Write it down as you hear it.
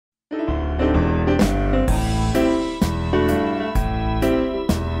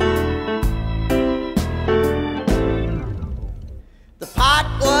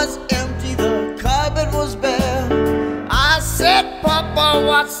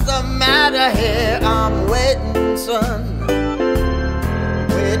what's the matter here? I'm waiting, son,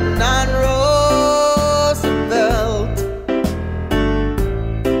 waiting on Roosevelt.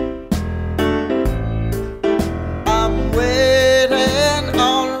 I'm waiting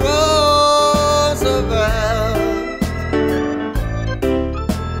on Roosevelt.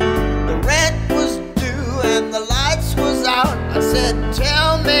 The rent was due and the lights was out. I said,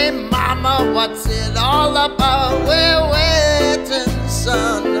 tell me, mama, what's it all about? We're waiting,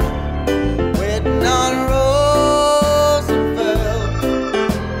 son, waiting on Roosevelt.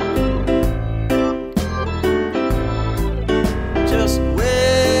 Just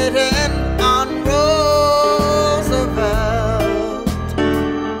waiting on Roosevelt.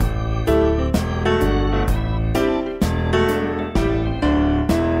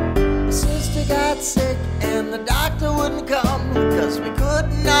 My sister got sick and the doctor wouldn't come, 'cause we could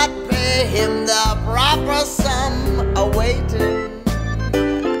not pay him the proper sum. Waiting,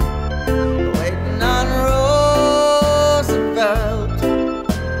 waiting on Roosevelt.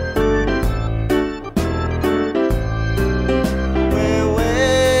 We're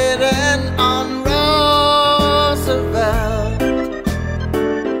waiting on Roosevelt.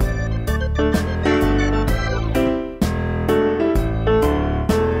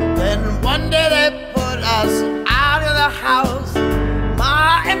 Then one day they put us out of the house. Ma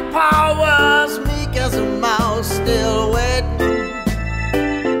and Pa was meek as a mouse, still waiting,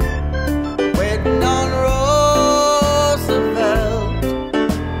 waiting on Roosevelt.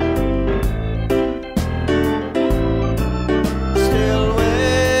 Still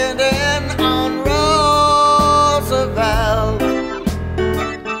waiting on Roosevelt.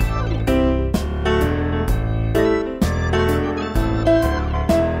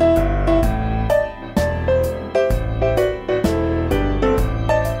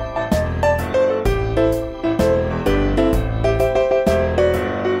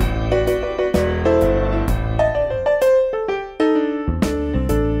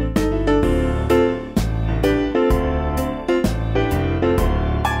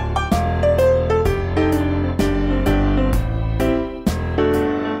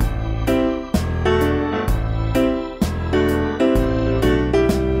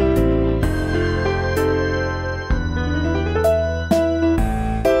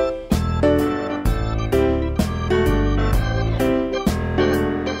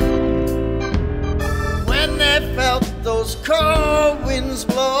 Those cold winds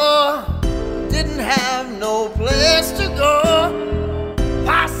blow, didn't have no place to go.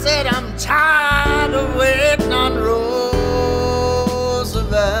 Pa said, I'm tired of waiting on Roosevelt.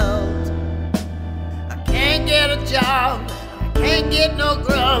 I can't get a job, I can't get no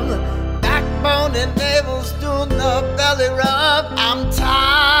grub. Backbone and navel's doing the belly rub. I'm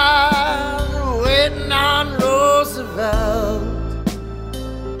tired of waiting on Roosevelt.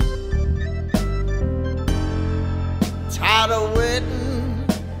 Tired of waiting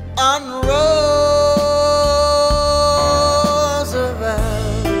on Roosevelt.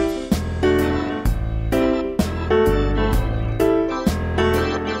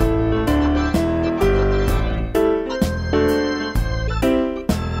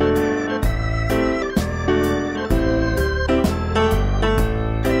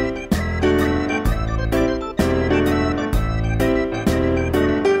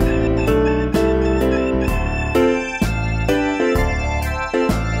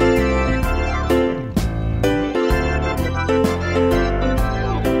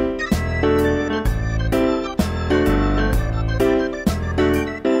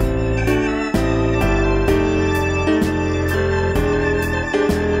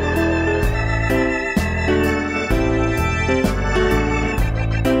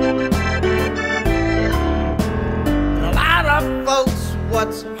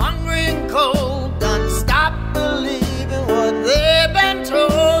 What's hungry and cold done stop believing what they've been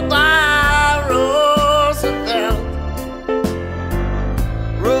told by Roosevelt.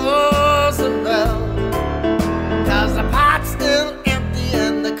 Roosevelt. 'Cause the pot's still empty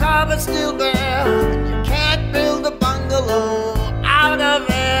and the cupboard's still bare. You can't build a bungalow out of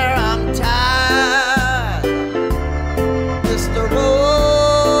air. I'm tired, Mr. Roosevelt.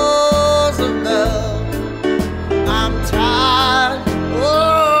 I'm tired.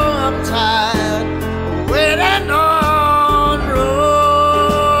 I'm tired waiting on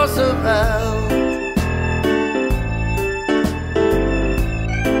Roosevelt.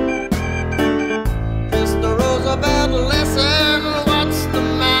 Mr. Roosevelt, listen, what's the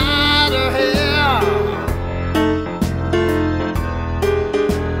matter here?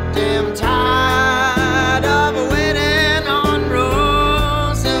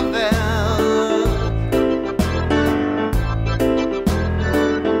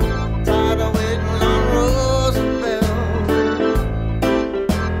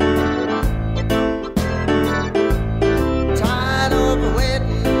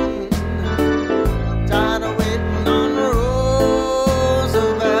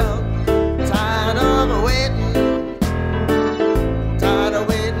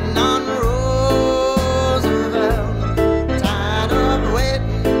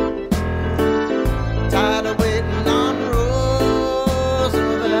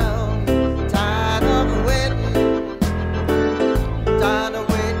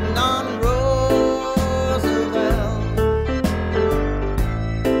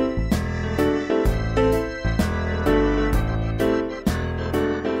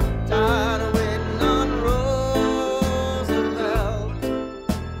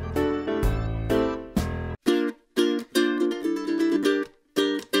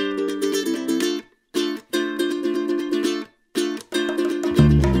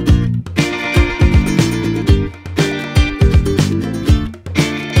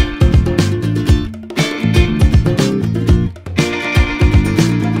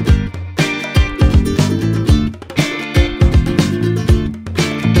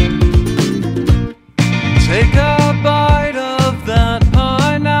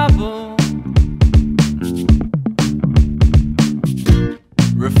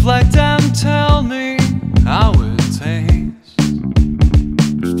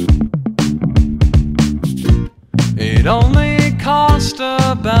 only cost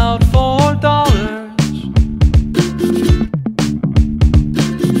about $4.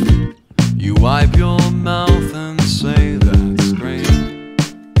 You wipe your mouth and say that's great.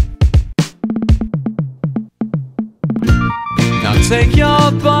 Now take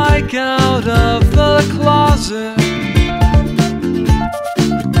your bike out of the closet.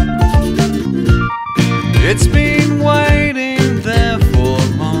 It's been waiting there for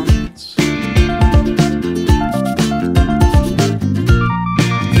months.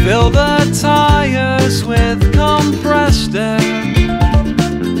 Fill the tires with compressed air.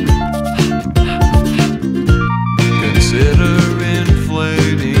 Consider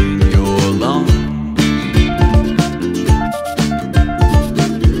inflating your lungs.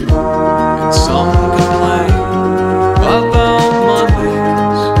 And some complain about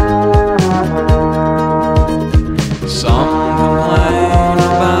Mondays. Some complain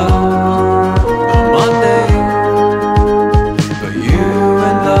about the Monday. But you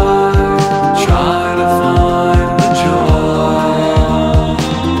and I try to find the joy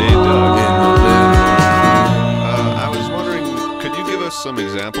Hey, Doug. in the living. I was wondering, could you give us some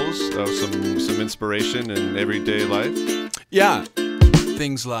examples of some inspiration in everyday life? Yeah,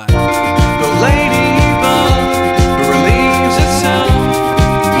 things like the ladybug who relieves itself